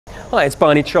Hi, it's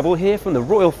Barney Trouble here from the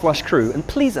Royal Flush crew, and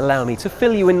please allow me to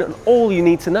fill you in on all you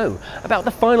need to know about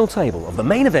the final table of the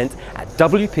main event at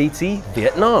WPT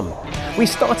Vietnam. We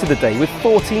started the day with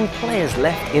 14 players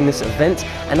left in this event,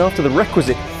 and after the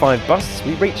requisite 5 busts,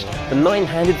 we reached the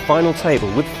 9-handed final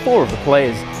table with 4 of the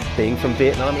players being from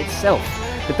Vietnam itself.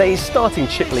 The day's starting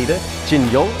chip leader, Jin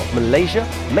Yong of Malaysia,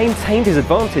 maintained his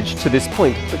advantage to this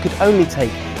point, but could only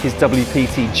take his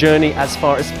WPT journey as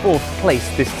far as 4th place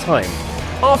this time.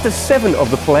 After 7 of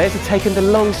the players had taken the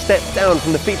long step down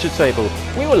from the feature table,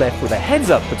 we were left with a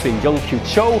heads-up between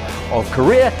Chauve of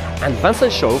Korea and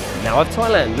Vincent Chauve, now of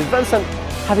Thailand, with Vincent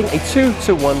having a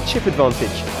 2-1 chip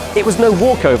advantage. It was no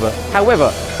walkover,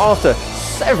 however, after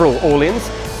several all-ins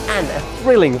and a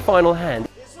thrilling final hand,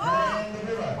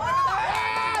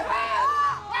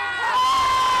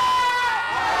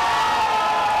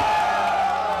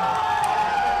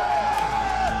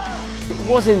 it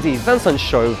was indeed Vincent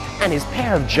Chauve and his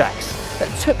pair of jacks that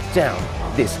took down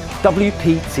this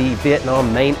WPT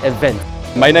Vietnam main event.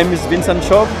 My name is Vincent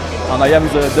Chauve and I am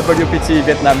the WPT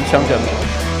Vietnam champion.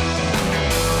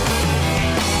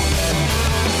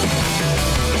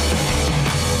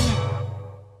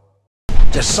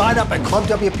 Just sign up at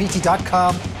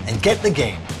ClubWPT.com and get the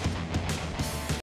game.